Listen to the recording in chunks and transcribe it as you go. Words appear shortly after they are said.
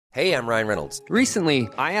Hey, I'm Ryan Reynolds. Recently,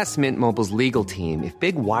 I asked Mint Mobile's legal team if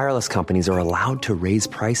big wireless companies are allowed to raise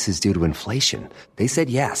prices due to inflation. They said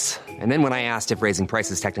yes. And then when I asked if raising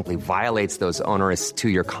prices technically violates those onerous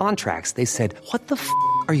two-year contracts, they said, "What the f***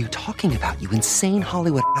 are you talking about, you insane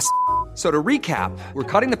Hollywood ass?" So to recap, we're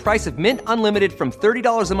cutting the price of Mint Unlimited from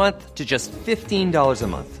 $30 a month to just $15 a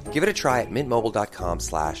month. Give it a try at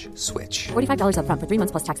mintmobile.com/switch. $45 up front for 3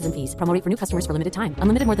 months plus taxes and fees. Promo rate for new customers for limited time.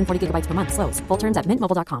 Unlimited more than 40 gigabytes per month. Slows full terms at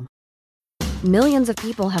mintmobile.com. Millions of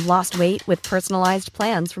people have lost weight with personalized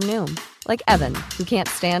plans from Noom. Like Evan, who can't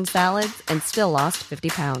stand salads and still lost 50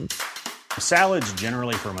 pounds. Salads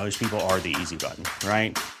generally for most people are the easy button,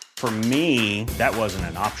 right? For me, that wasn't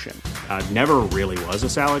an option. I never really was a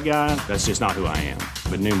salad guy. That's just not who I am.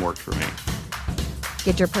 But Noom worked for me.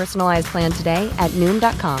 Get your personalized plan today at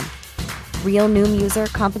Noom.com. Real Noom user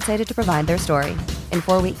compensated to provide their story. In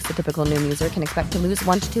 4 weeks, the typical Noom user can expect to lose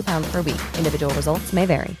 1 to 2 pounds per week. Individual results may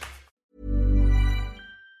vary.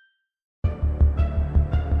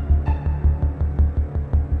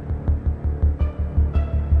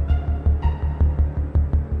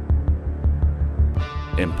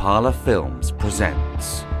 Impala Films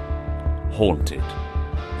presents Haunted,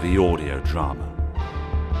 the audio drama.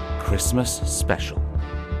 Christmas special.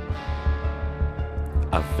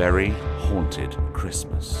 A Very Haunted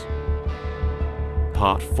Christmas.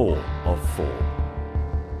 Part 4 of 4.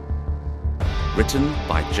 Written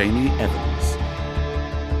by Jamie Evans.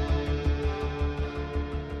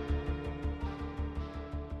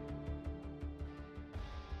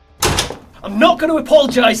 I'm not going to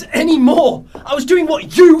apologise anymore. I was doing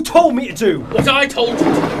what you told me to do. What I told you to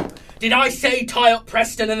do. Did I say tie up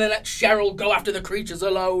Preston and then let Cheryl go after the creatures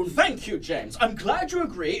alone? Thank you, James. I'm glad you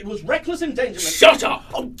agree. It was reckless endangerment. Shut up!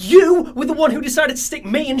 Oh, you were the one who decided to stick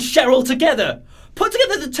me and Cheryl together. Put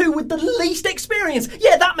together the two with the least experience.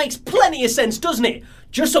 Yeah, that makes plenty of sense, doesn't it?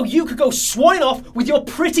 Just so you could go swanning off with your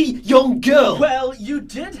pretty young girl. Well, you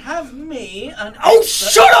did have me and... Oh,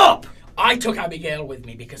 shut up! I took Abigail with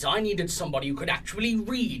me because I needed somebody who could actually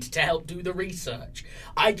read to help do the research.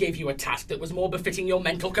 I gave you a task that was more befitting your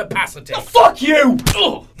mental capacity. Oh, fuck you!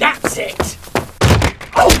 Oh, that's it!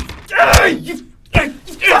 Oh, you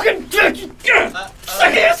fucking... shit!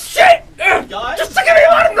 Guys? Just to give me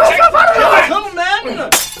one Come,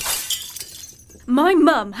 man! My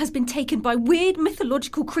mum has been taken by weird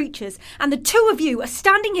mythological creatures, and the two of you are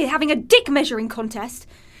standing here having a dick measuring contest.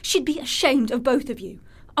 She'd be ashamed of both of you.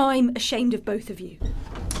 I'm ashamed of both of you.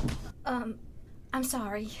 I'm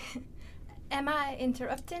sorry. Am I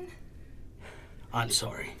interrupting? I'm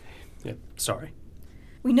sorry. Yeah, sorry.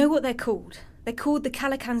 We know what they're called. They're called the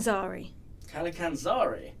Kalakanzari.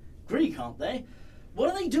 Kalakanzari? Greek, aren't they? What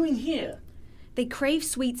are they doing here? They crave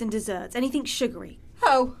sweets and desserts, anything sugary.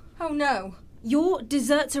 Oh no. Your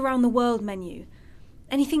desserts around the world menu.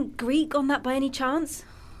 Anything Greek on that by any chance?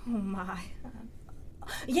 Oh my.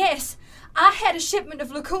 Yes, I had a shipment of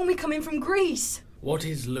lukumi coming from Greece. What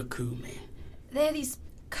is lukumi? They're these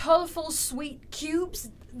colourful sweet cubes.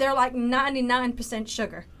 They're like 99%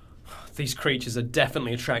 sugar. These creatures are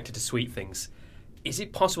definitely attracted to sweet things. Is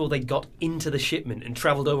it possible they got into the shipment and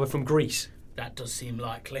travelled over from Greece? That does seem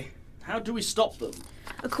likely. How do we stop them?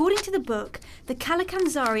 According to the book, the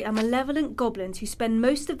Kalakanzari are malevolent goblins who spend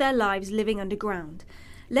most of their lives living underground.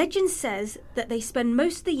 Legend says that they spend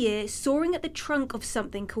most of the year soaring at the trunk of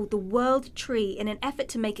something called the World Tree in an effort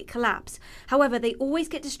to make it collapse. However, they always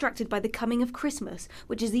get distracted by the coming of Christmas,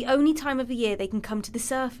 which is the only time of the year they can come to the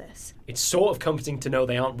surface. It's sort of comforting to know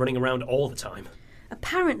they aren't running around all the time.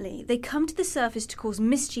 Apparently, they come to the surface to cause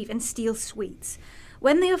mischief and steal sweets.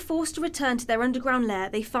 When they are forced to return to their underground lair,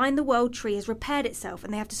 they find the World Tree has repaired itself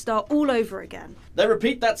and they have to start all over again. They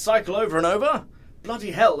repeat that cycle over and over?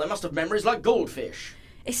 Bloody hell, they must have memories like goldfish.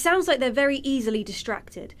 It sounds like they're very easily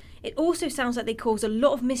distracted. It also sounds like they cause a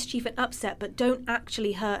lot of mischief and upset but don't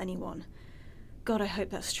actually hurt anyone. God, I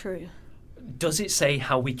hope that's true. Does it say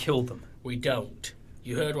how we kill them? We don't.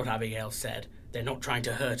 You heard what Abigail said. They're not trying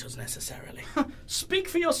to hurt us necessarily. Speak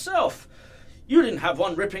for yourself. You didn't have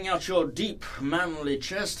one ripping out your deep, manly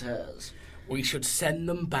chest hairs. We should send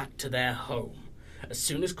them back to their home. As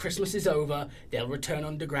soon as Christmas is over, they'll return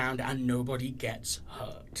underground and nobody gets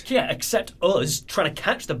hurt. Yeah, except us trying to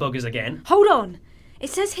catch the buggers again. Hold on. It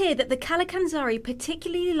says here that the Kalakanzari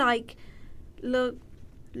particularly like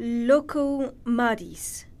local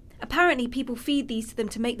madis. Apparently people feed these to them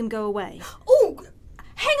to make them go away. Oh,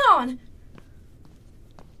 hang on.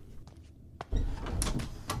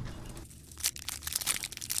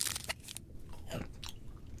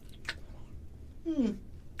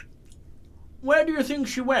 Where do you think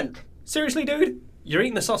she went? Seriously, dude? You're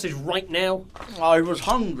eating the sausage right now? I was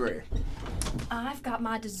hungry. I've got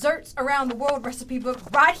my desserts around the world recipe book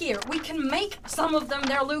right here. We can make some of them.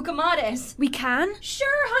 They're lucamates. We can? Sure,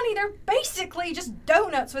 honey. They're basically just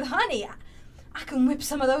donuts with honey. I can whip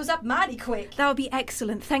some of those up mighty quick. That would be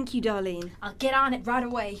excellent. Thank you, Darlene. I'll get on it right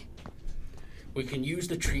away. We can use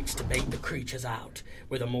the treats to bait the creatures out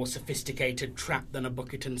with a more sophisticated trap than a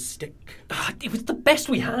bucket and stick. It was the best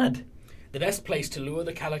we had. The best place to lure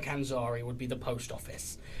the Calacanzari would be the post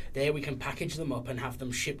office. There we can package them up and have them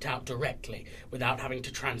shipped out directly without having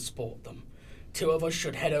to transport them. 2 of us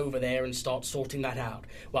should head over there and start sorting that out,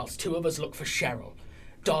 whilst 2 of us look for Cheryl.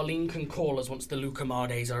 Darlene can call us once the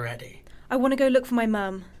Lucamades are ready. I want to go look for my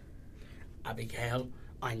mum. Abigail,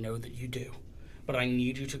 I know that you do, but I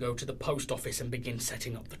need you to go to the post office and begin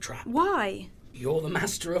setting up the trap. Why? You're the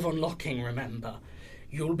master of unlocking, remember?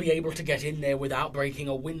 You'll be able to get in there without breaking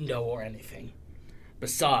a window or anything.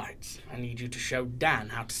 Besides, I need you to show Dan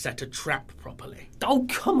how to set a trap properly. Oh,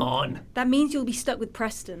 come on. That means you'll be stuck with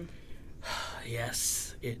Preston.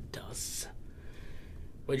 Yes, it does.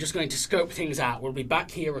 We're just going to scope things out. We'll be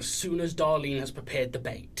back here as soon as Darlene has prepared the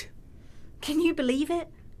bait. Can you believe it?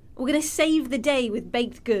 We're going to save the day with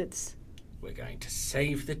baked goods. We're going to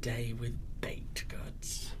save the day with baked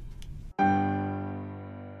goods.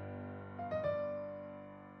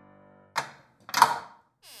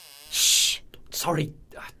 Shh! Sorry,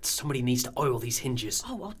 somebody needs to oil these hinges.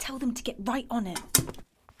 Oh, I'll tell them to get right on it.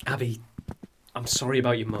 Abby, I'm sorry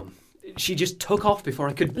about your mum. She just took off before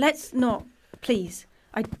I could... Let's not, please.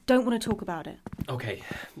 I don't want to talk about it. Okay,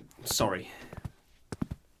 sorry.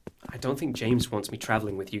 I don't think James wants me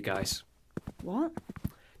travelling with you guys. What?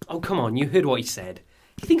 Oh, come on, you heard what he said.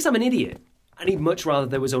 He thinks I'm an idiot. And he'd much rather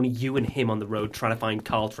there was only you and him on the road trying to find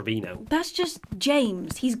Carl Trevino. That's just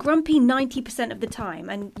James. He's grumpy 90% of the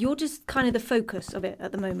time, and you're just kind of the focus of it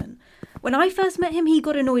at the moment. When I first met him, he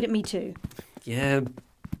got annoyed at me too. Yeah,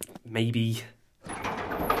 maybe.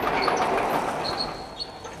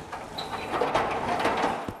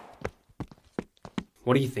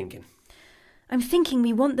 What are you thinking? I'm thinking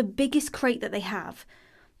we want the biggest crate that they have.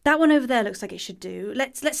 That one over there looks like it should do.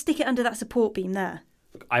 Let's stick it under that support beam there.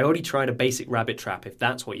 I already tried a basic rabbit trap, if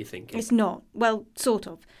that's what you're thinking. It's not. Well, sort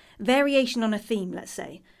of. Variation on a theme, let's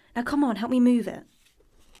say. Now come on, help me move it.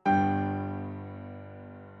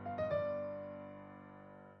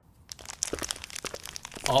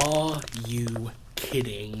 Are you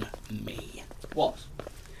kidding me? What?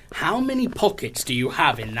 How many pockets do you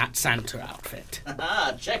have in that Santa outfit?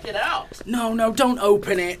 Check it out. No, don't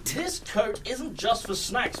open it. This coat isn't just for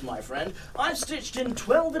snacks, my friend. I've stitched in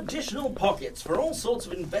 12 additional pockets for all sorts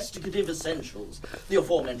of investigative essentials. The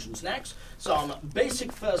aforementioned snacks, some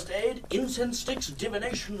basic first aid, incense sticks,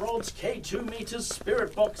 divination rods, K2 meters,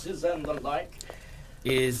 spirit boxes, and the like.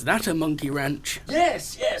 Is that a monkey wrench?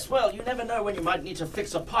 Yes. Well, you never know when you might need to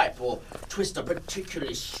fix a pipe or twist a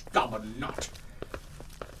particularly stubborn nut.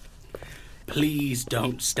 Please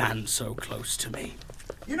don't stand so close to me.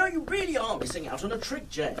 You know, you really are missing out on a trick,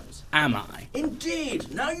 James. Am I?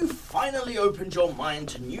 Indeed. Now you've finally opened your mind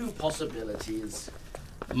to new possibilities.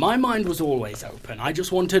 My mind was always open. I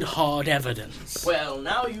just wanted hard evidence. Well,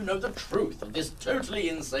 now you know the truth of this totally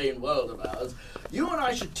insane world of ours. You and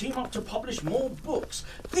I should team up to publish more books.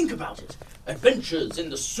 Think about it. Adventures in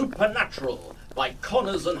the Supernatural by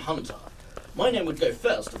Connors and Hunter. My name would go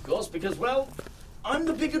first, of course, because, well, I'm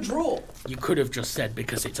the bigger draw. You could have just said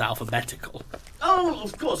because it's alphabetical. Oh,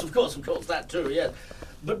 of course, that too, yes.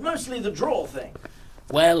 But mostly the draw thing.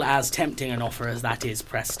 Well, as tempting an offer as that is,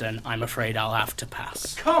 Preston, I'm afraid I'll have to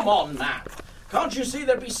pass. Come on, man. Can't you see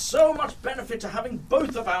there'd be so much benefit to having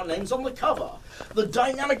both of our names on the cover? The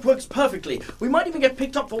dynamic works perfectly. We might even get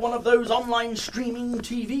picked up for one of those online streaming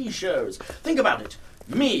TV shows. Think about it.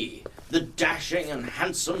 Me, the dashing and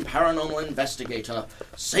handsome paranormal investigator,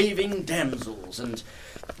 saving damsels and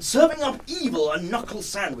serving up evil a knuckle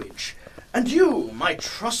sandwich. And you, my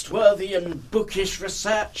trustworthy and bookish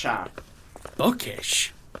researcher.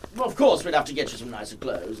 Bookish? Well, of course, we'd have to get you some nicer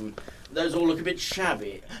clothes, and those all look a bit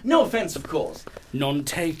shabby. No offence, of course. None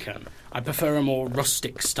taken. I prefer a more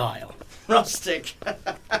rustic style. Rustic?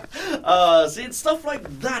 See, it's stuff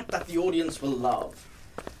like that the audience will love.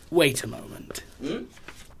 Wait a moment.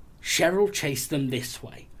 Cheryl chased them this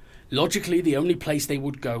way. Logically, the only place they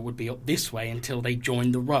would go would be up this way until they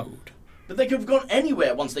joined the road. But they could have gone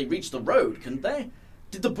anywhere once they reached the road, couldn't they?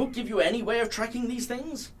 Did the book give you any way of tracking these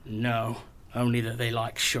things? No, only that they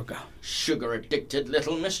like sugar. Sugar-addicted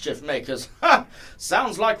little mischief makers. Ha!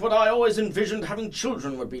 Sounds like what I always envisioned having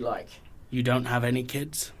children would be like. You don't have any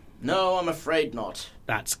kids? No, I'm afraid not.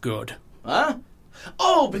 That's good. Huh?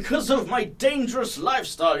 Oh, because of my dangerous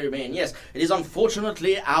lifestyle, you mean? Yes, it is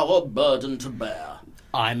unfortunately our burden to bear.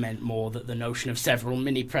 I meant more that the notion of several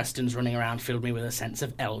mini-Prestons running around filled me with a sense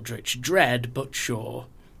of eldritch dread, but sure.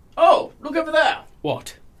 Oh, look over there!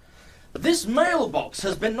 What? This mailbox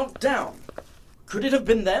has been knocked down. Could it have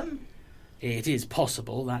been them? It is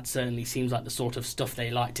possible. That certainly seems like the sort of stuff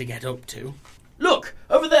they like to get up to. Look,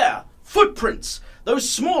 over there! Footprints! Those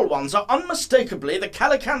small ones are unmistakably the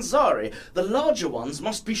Calacanzari. The larger ones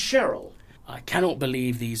must be Cheryl. I cannot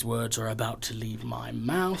believe these words are about to leave my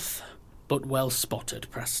mouth, but well spotted,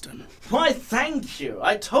 Preston. Why, thank you.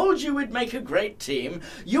 I told you we'd make a great team.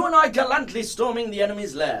 You and I gallantly storming the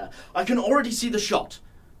enemy's lair. I can already see the shot.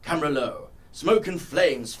 Camera low. Smoke and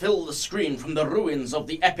flames fill the screen from the ruins of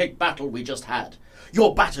the epic battle we just had.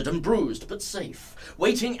 You're battered and bruised, but safe,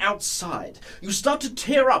 waiting outside. You start to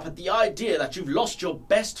tear up at the idea that you've lost your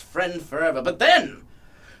best friend forever, but then...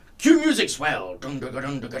 Cue music swell,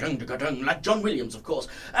 dung-dung-dung-dung-dung-dung, like John Williams, of course,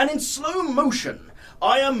 and in slow motion,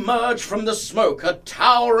 I emerge from the smoke, a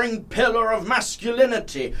towering pillar of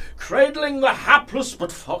masculinity, cradling the hapless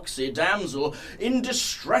but foxy damsel in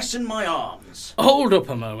distress in my arms. Hold up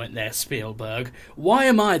a moment there, Spielberg. Why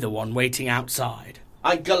am I the one waiting outside?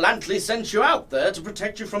 I gallantly sent you out there to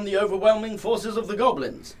protect you from the overwhelming forces of the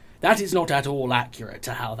goblins. That is not at all accurate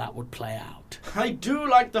to how that would play out. I do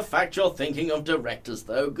like the fact you're thinking of directors,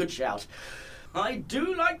 though. Good shout.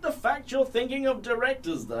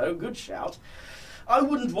 I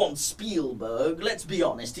wouldn't want Spielberg. Let's be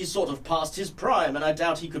honest, he's sort of past his prime, and I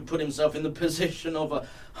doubt he could put himself in the position of a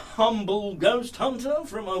humble ghost hunter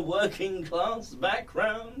from a working-class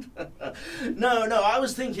background. No, I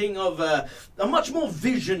was thinking of a much more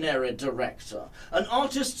visionary director, an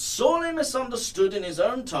artist sorely misunderstood in his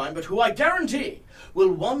own time, but who I guarantee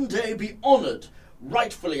will one day be honoured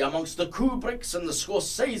rightfully amongst the Kubricks and the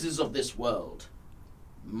Scorseses of this world.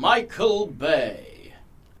 Michael Bay.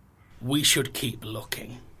 We should keep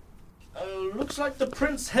looking. Looks like the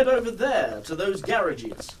prints head over there, to those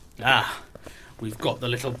garages. Ah, we've got the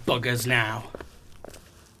little buggers now.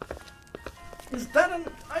 Is that an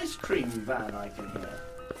ice cream van I can hear?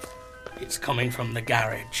 It's coming from the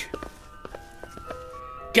garage.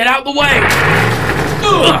 Get out the way!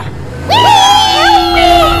 Ugh!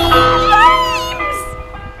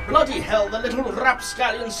 Bloody hell, the little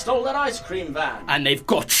rapscallion stole that ice cream van. And they've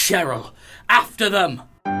got Cheryl. After them!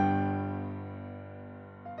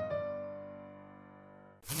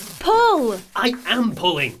 Pull! I am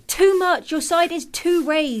pulling. Too much. Your side is too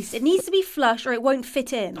raised. It needs to be flush or it won't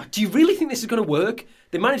fit in. Do you really think this is going to work?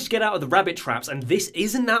 They managed to get out of the rabbit traps, and this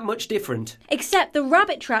isn't that much different. Except the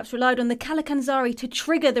rabbit traps relied on the Calacanzari to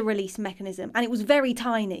trigger the release mechanism, and it was very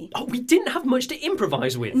tiny. Oh, we didn't have much to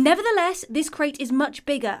improvise with. Nevertheless, this crate is much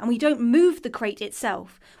bigger, and we don't move the crate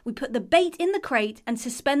itself. We put the bait in the crate and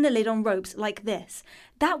suspend the lid on ropes like this.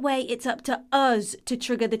 That way, it's up to us to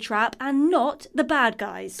trigger the trap, and not the bad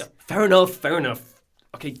guys. Fair enough.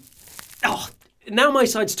 Okay. Oh, now my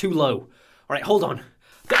side's too low. All right, hold on.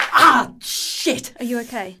 Ah, shit! Are you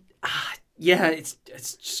okay? Yeah, it's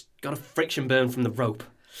just got a friction burn from the rope.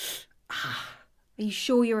 Are you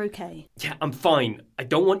sure you're okay? Yeah, I'm fine. I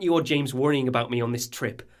don't want you or James worrying about me on this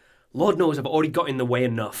trip. Lord knows I've already got in the way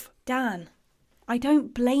enough. Dan, I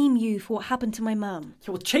don't blame you for what happened to my mum.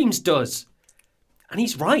 Yeah, well, James does. And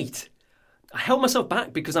he's right. I held myself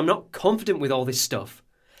back because I'm not confident with all this stuff.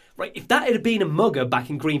 Right, if that had been a mugger back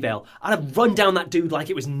in Greenvale, I'd have run down that dude like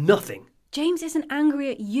it was nothing. James isn't angry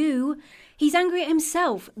at you. He's angry at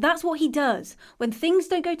himself. That's what he does. When things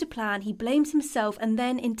don't go to plan, he blames himself and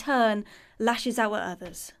then, in turn, lashes out at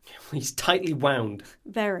others. He's tightly wound.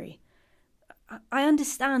 Very. I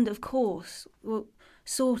understand, of course. Well,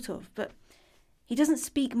 sort of, but he doesn't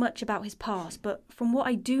speak much about his past. But from what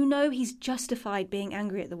I do know, he's justified being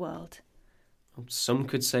angry at the world. Some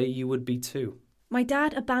could say you would be too. My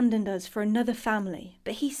dad abandoned us for another family,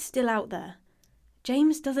 but he's still out there.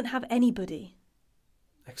 James doesn't have anybody.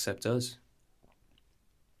 Except us.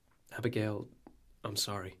 Abigail, I'm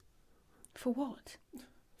sorry. For what?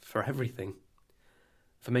 For everything.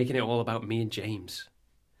 For making it all about me and James.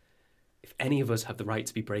 If any of us have the right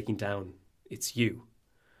to be breaking down, it's you.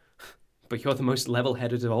 But you're the most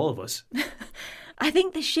level-headed of all of us. I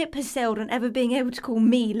think the ship has sailed on ever being able to call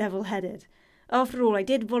me level-headed. After all, I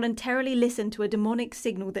did voluntarily listen to a demonic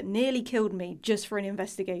signal that nearly killed me just for an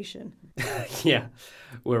investigation. Yeah,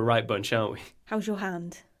 we're a right bunch, aren't we? How's your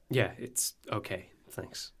hand? Yeah, it's okay,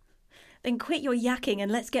 thanks. Then quit your yakking and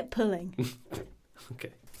let's get pulling.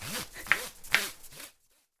 Okay.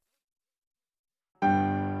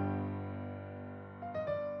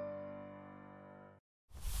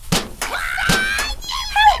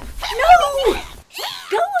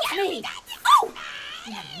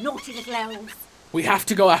 Naughty little elves. We have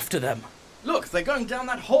to go after them. Look, they're going down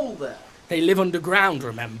that hole there. They live underground,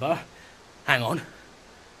 remember? Hang on.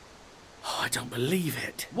 Oh, I don't believe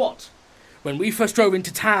it. What? When we first drove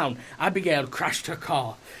into town, Abigail crashed her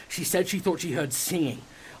car. She said she thought she heard singing.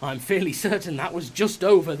 I'm fairly certain that was just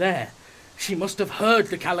over there. She must have heard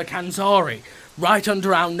the Calacanzari right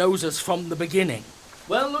under our noses from the beginning.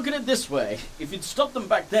 Well, look at it this way. If you'd stopped them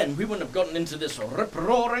back then, we wouldn't have gotten into this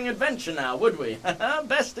rip-roaring adventure now, would we?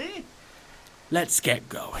 Bestie? Let's get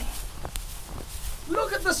going.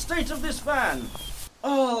 Look at the state of this van.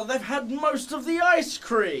 Oh, they've had most of the ice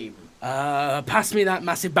cream. Pass me that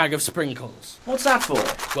massive bag of sprinkles. What's that for?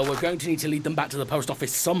 Well, we're going to need to lead them back to the post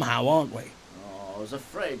office somehow, aren't we? Oh, I was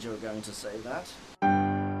afraid you were going to say that.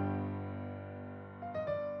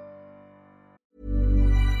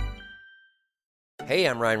 Hey,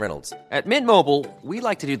 I'm Ryan Reynolds. At Mint Mobile, we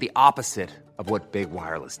like to do the opposite of what Big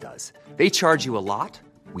Wireless does. They charge you a lot,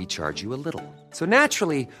 we charge you a little. So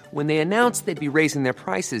naturally, when they announced they'd be raising their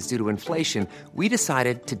prices due to inflation, we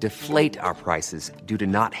decided to deflate our prices due to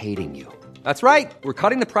not hating you. That's right. We're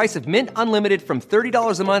cutting the price of Mint Unlimited from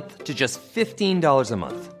 $30 a month to just $15 a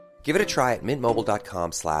month. Give it a try at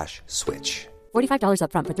mintmobile.com/switch. $45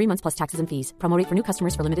 up front for 3 months plus taxes and fees. Promo rate for new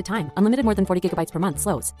customers for limited time. Unlimited more than 40 gigabytes per month.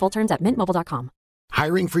 Slows full terms at mintmobile.com.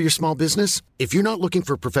 Hiring for your small business? If you're not looking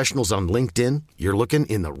for professionals on LinkedIn, you're looking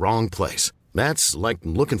in the wrong place. That's like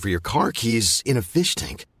looking for your car keys in a fish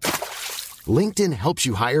tank. LinkedIn helps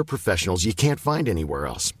you hire professionals you can't find anywhere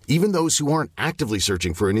else, even those who aren't actively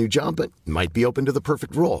searching for a new job but might be open to the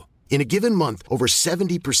perfect role. In a given month, over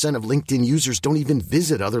 70% of LinkedIn users don't even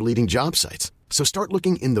visit other leading job sites. So start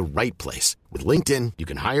looking in the right place. With LinkedIn, you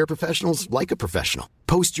can hire professionals like a professional.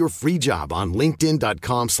 Post your free job on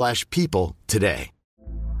linkedin.com/people today.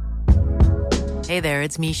 Hey there,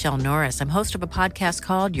 it's Michelle Norris. I'm host of a podcast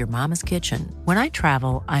called Your Mama's Kitchen. When I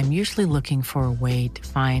travel, I'm usually looking for a way to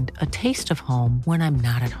find a taste of home when I'm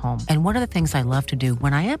not at home. And one of the things I love to do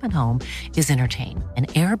when I am at home is entertain. And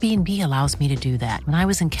Airbnb allows me to do that. When I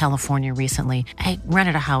was in California recently, I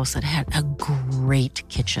rented a house that had a great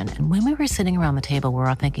kitchen. And when we were sitting around the table, we were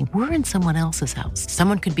all thinking, we're in someone else's house.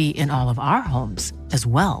 Someone could be in all of our homes as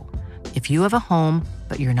well. If you have a home,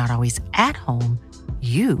 but you're not always at home,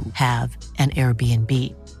 you have an Airbnb.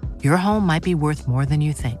 Your home might be worth more than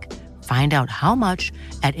you think. Find out how much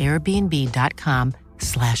at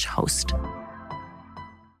airbnb.com/host.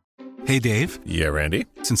 Hey, Dave. Yeah, Randy.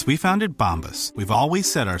 Since we founded Bombas, we've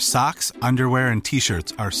always said our socks, underwear, and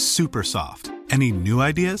T-shirts are super soft. Any new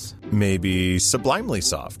ideas? Maybe sublimely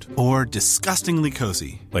soft. Or disgustingly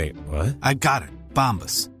cozy. Wait, what? I got it.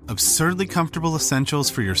 Bombas. Absurdly comfortable essentials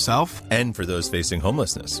for yourself and for those facing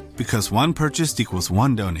homelessness. Because one purchased equals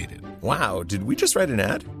one donated. Wow, did we just write an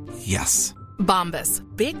ad? Yes. Bombas.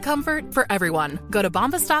 Big comfort for everyone. Go to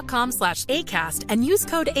bombas.com/ACAST and use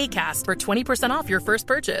code ACAST for 20% off your first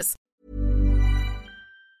purchase.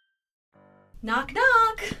 Knock,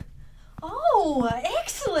 knock. Oh,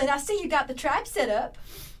 excellent. I see you got the trap set up.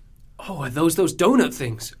 Oh, are those donut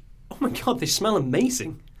things? Oh my god, they smell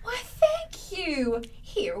amazing. Why, thank you.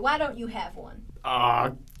 Here, why don't you have one?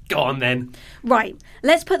 Go on then. Right,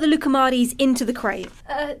 let's put the Lucamardis into the crate.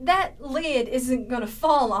 That lid isn't going to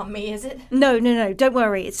fall on me, is it? No, don't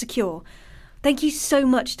worry, it's secure. Thank you so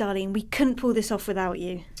much, darling. We couldn't pull this off without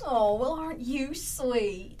you. Oh, well, aren't you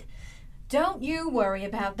sweet? Don't you worry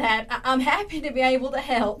about that. I'm happy to be able to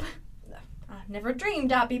help. I've never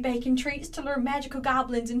dreamed I'd be baking treats to lure magical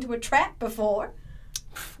goblins into a trap before.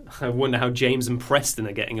 I wonder how James and Preston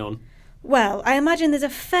are getting on. Well, I imagine there's a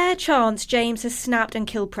fair chance James has snapped and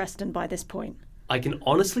killed Preston by this point. I can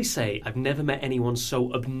honestly say I've never met anyone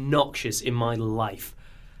so obnoxious in my life.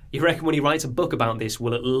 You reckon when he writes a book about this,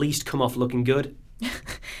 we'll at least come off looking good?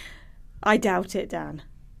 I doubt it, Dan.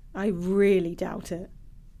 I really doubt it.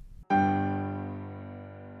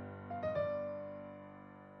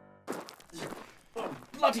 Oh,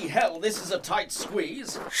 bloody hell, this is a tight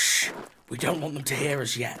squeeze. Shh, we don't want them to hear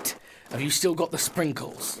us yet. Have you still got the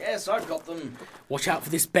sprinkles? Yes, I've got them. Watch out for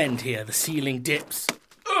this bend here, the ceiling dips.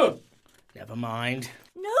 Never mind.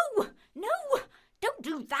 No, don't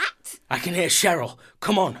do that. I can hear Cheryl.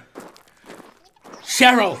 Come on.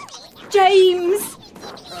 Cheryl! James!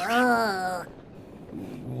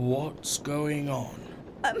 What's going on?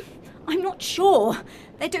 I'm not sure.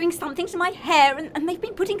 They're doing something to my hair and they've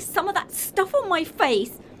been putting some of that stuff on my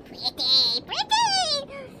face. Pretty!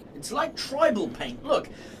 It's like tribal paint. Look,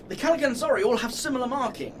 the Calacanzari all have similar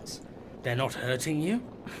markings. They're not hurting you?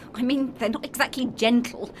 I mean, they're not exactly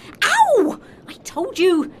gentle. Ow! I told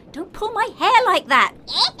you, don't pull my hair like that.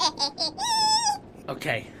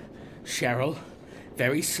 Okay, Cheryl,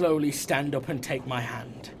 very slowly stand up and take my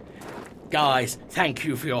hand. Guys, thank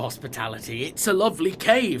you for your hospitality. It's a lovely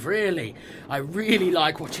cave, really. I really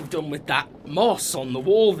like what you've done with that moss on the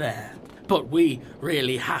wall there. But we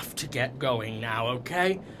really have to get going now,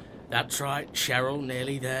 okay? That's right, Cheryl,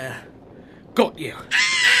 nearly there. Got you.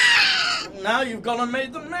 Now you've gone and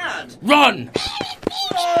made them mad. Run!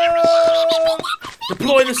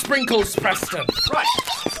 Deploy the sprinkles, Preston. Right.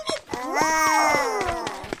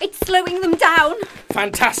 It's slowing them down.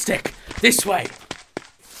 Fantastic. This way.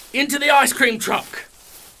 Into the ice cream truck.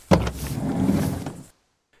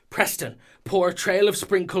 Preston, pour a trail of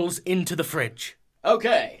sprinkles into the fridge.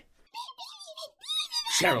 Okay.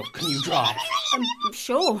 Cheryl, can you drive?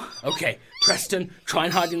 Sure. Okay, Preston, try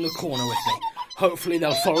and hide in the corner with me. Hopefully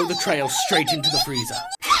they'll follow the trail straight into the freezer.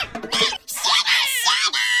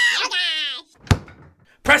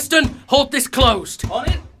 Preston, hold this closed. On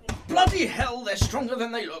it. Bloody hell, they're stronger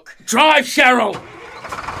than they look. Drive, Cheryl!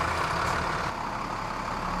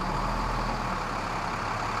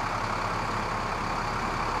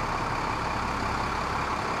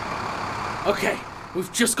 Okay,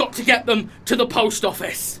 we've just got to get them to the post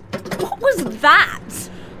office. What was that?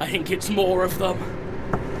 I think it's more of them.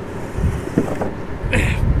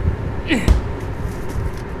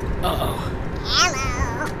 Uh-oh.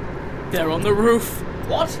 Hello. They're on the roof.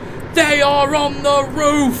 What? They are on the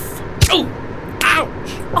roof! Oh!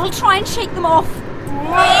 Ouch! I'll try and shake them off.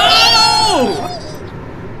 Whoa!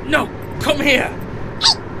 No, come here.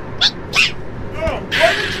 Oh,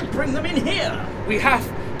 why did you bring them in here? We have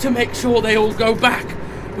to make sure they all go back.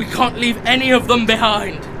 We can't leave any of them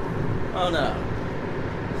behind. Oh no.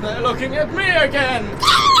 They're looking at me again.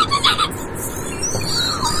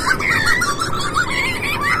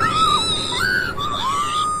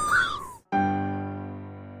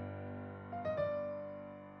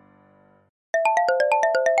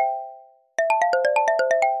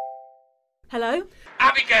 Hello?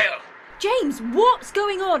 Abigail! James, what's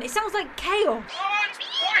going on? It sounds like chaos. Oh, it's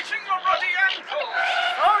biting your ruddy ankle.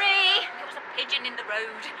 Sorry, there was a pigeon in the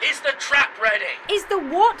road. Is the trap ready? Is the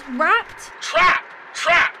what wrapped? Trap!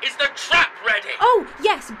 Trap! Is the trap ready? Oh,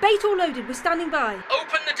 yes, bait all loaded. We're standing by.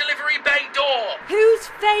 Open the delivery bay door. Who's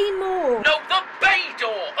Faye Moore? No, the bay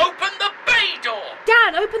door. Open the bay door.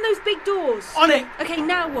 Dan, open those big doors. On it! Okay,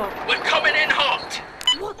 now what? We're coming in hot.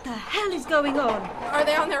 What the hell is going on? Are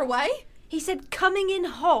they on their way? He said coming in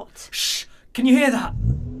hot. Shh! Can you hear that?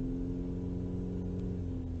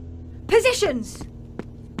 Positions!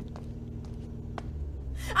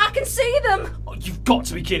 I can see them! Oh, you've got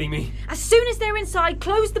to be kidding me. As soon as they're inside,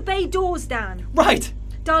 close the bay doors, Dan. Right!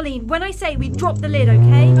 Darlene, when I say we drop the lid,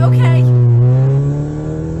 okay? Okay.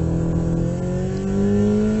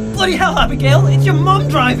 Bloody hell, Abigail! It's your mum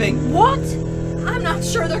driving! What? I'm not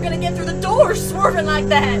sure they're gonna get through the doors swerving like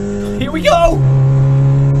that. Here we go!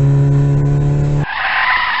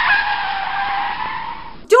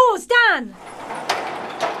 Doors, Dan!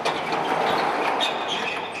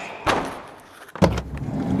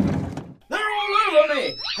 They're all over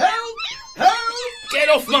me! Help! Help! Get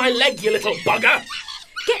off my leg, you little bugger!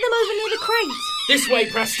 Get them over near the crate. This way,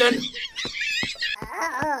 Preston.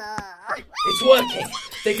 It's working.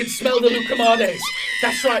 They can smell the Lucamanes.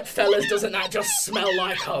 That's right, fellas. Doesn't that just smell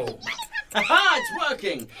like home? Aha! It's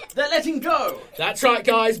working! They're letting go! That's right,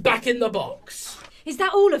 guys. Back in the box. Is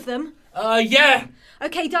that all of them? Yeah.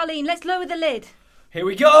 Okay, Darlene, let's lower the lid. Here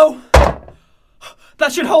we go!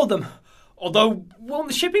 That should hold them. Although, won't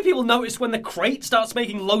the shipping people notice when the crate starts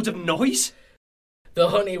making loads of noise? The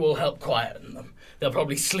honey will help quieten them. They'll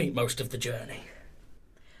probably sleep most of the journey.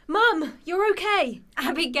 Mum, you're okay.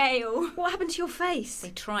 Abigail. What happened to your face? They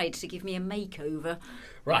tried to give me a makeover.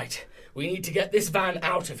 Right. We need to get this van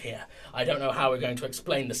out of here. I don't know how we're going to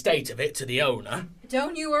explain the state of it to the owner.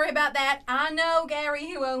 Don't you worry about that. I know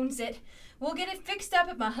Gary who owns it. We'll get it fixed up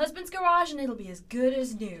at my husband's garage and it'll be as good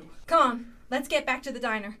as new. Come on, let's get back to the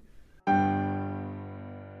diner.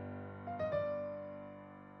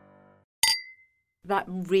 That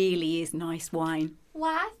really is nice wine.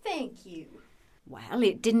 Why, thank you. Well,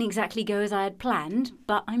 it didn't exactly go as I had planned,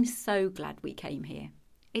 but I'm so glad we came here.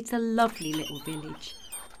 It's a lovely little village.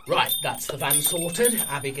 Right, that's the van sorted.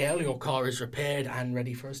 Abigail, your car is repaired and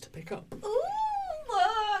ready for us to pick up. Ooh,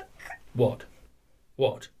 look. What?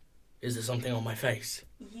 What? Is there something on my face?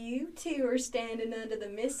 You two are standing under the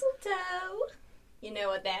mistletoe. You know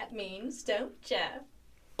what that means, don't ya?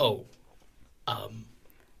 Oh,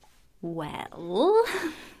 Well...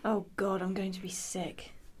 Oh, God, I'm going to be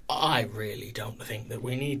sick. I really don't think that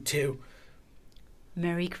we need to.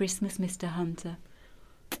 Merry Christmas, Mr. Hunter.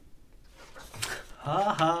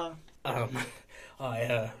 Ha ha.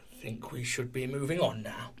 I think we should be moving on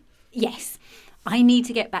now. Yes, I need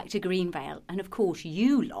to get back to Greenvale, and of course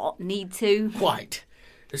you lot need to... Quite.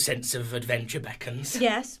 The sense of adventure beckons.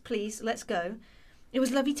 Yes, please, let's go. It was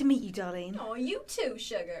lovely to meet you, Darlene. Oh, you too,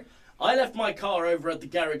 Sugar. I left my car over at the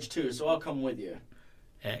garage too, so I'll come with you.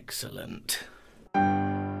 Excellent.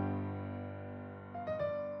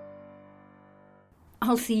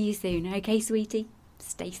 I'll see you soon, okay, sweetie?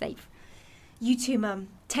 Stay safe. You too, Mum.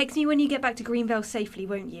 Text me when you get back to Greenvale safely,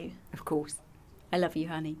 won't you? Of course. I love you,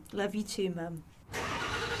 honey. Love you too, Mum.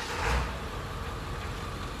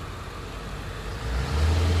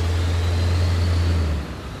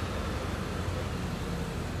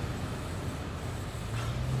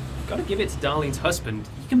 Got to give it to Darlene's husband.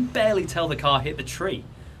 You can barely tell the car hit the tree.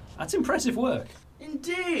 That's impressive work.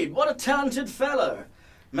 Indeed, what a talented fellow.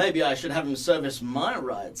 Maybe I should have him service my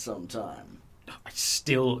ride sometime. I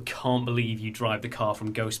still can't believe you drive the car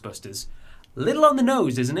from Ghostbusters. Little on the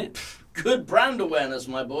nose, isn't it? Good brand awareness,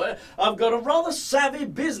 my boy. I've got a rather savvy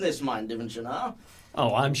business mind, haven't you now?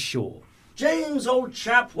 Oh, I'm sure. James, old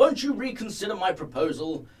chap, won't you reconsider my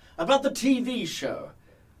proposal about the TV show?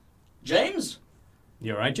 James?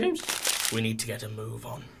 You alright, James? We need to get a move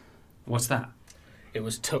on. What's that? It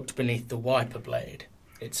was tucked beneath the wiper blade.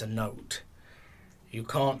 It's a note. You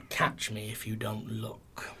can't catch me if you don't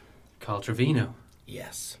look. Carl Trevino?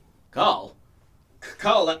 Yes. Carl?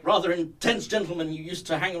 Carl, that rather intense gentleman you used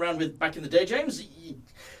to hang around with back in the day, James?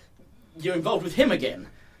 You're involved with him again?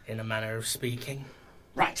 In a manner of speaking.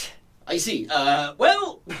 Right. I see.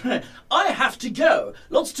 Well, I have to go.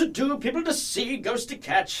 Lots to do, people to see, ghosts to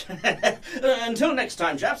catch. Until next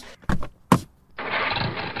time, chaps.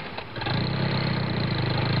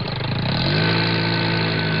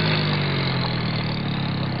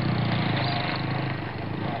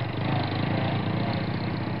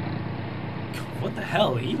 What the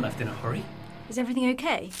hell? He left in a hurry. Is everything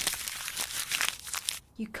okay?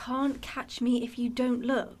 You can't catch me if you don't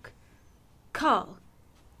look. Carl,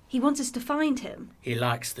 he wants us to find him. He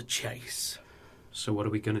likes the chase. So what are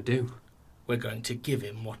we going to do? We're going to give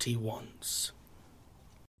him what he wants.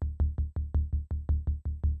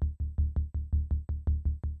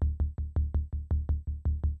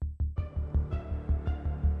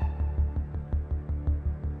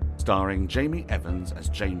 Starring Jamie Evans as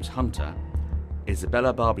James Hunter,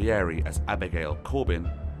 Isabella Barbieri as Abigail Corbin,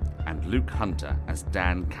 and Luke Hunter as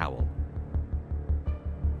Dan Cowell.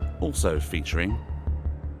 Also featuring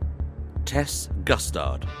Tess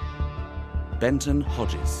Gustard, Benton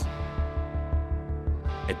Hodges,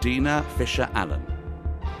 Edina Fisher-Allen,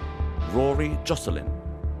 Rory Jocelyn.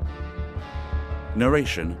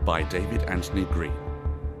 Narration by David Anthony Green.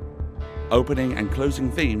 Opening and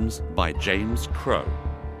closing themes by James Crow.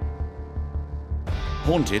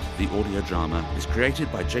 Haunted, the audio drama, is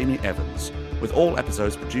created by Jamie Evans, with all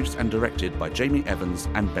episodes produced and directed by Jamie Evans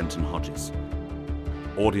and Benton Hodges.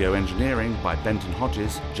 Audio engineering by Benton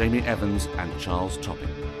Hodges, Jamie Evans and Charles Topping.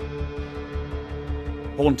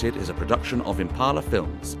 Haunted is a production of Impala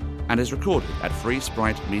Films and is recorded at Free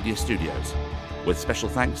Sprite Media Studios, with special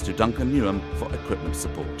thanks to Duncan Newham for equipment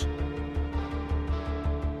support.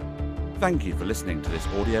 Thank you for listening to this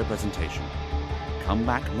audio presentation. Come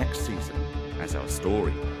back next season as our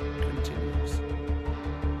story continues.